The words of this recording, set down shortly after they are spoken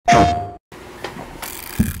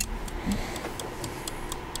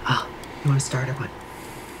want to start or what?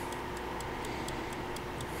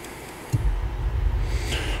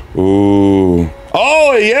 Ooh.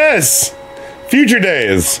 Oh, yes! Future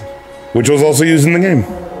Days, which was also used in the game.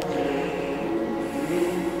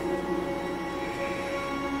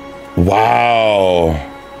 Wow.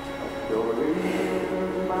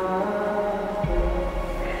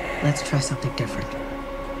 Let's try something different.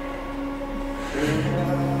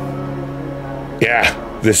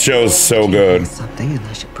 Yeah, this show's so good. Something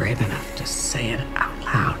unless you're brave enough to say it out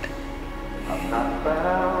loud.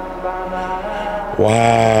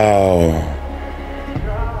 Wow.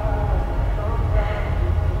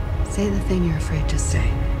 Say the thing you're afraid to say.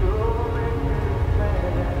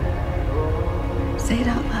 Say it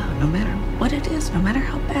out loud, no matter what it is, no matter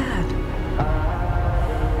how bad.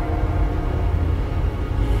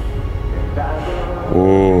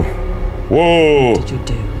 Whoa. Whoa. What did you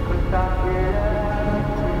do?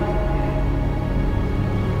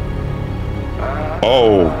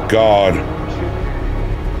 Oh, God.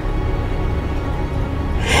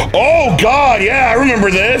 Oh, God, yeah, I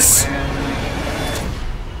remember this.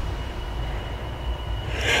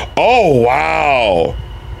 Oh, wow.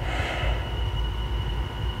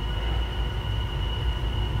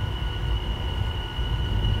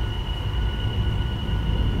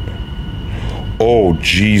 Oh,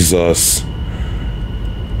 Jesus.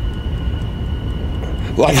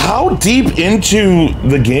 Like, how deep into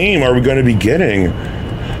the game are we going to be getting?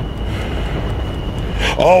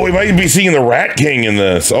 Oh, we might be seeing the Rat King in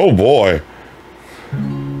this. Oh, boy.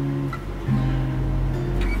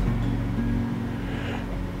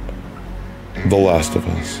 The Last of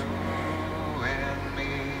Us.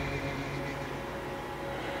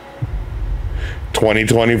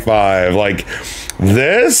 $20.25. Like,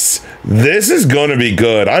 this is gonna be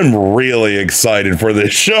good. I'm really excited for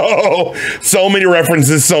this show. So many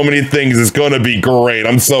references, so many things. It's gonna be great.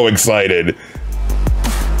 I'm so excited.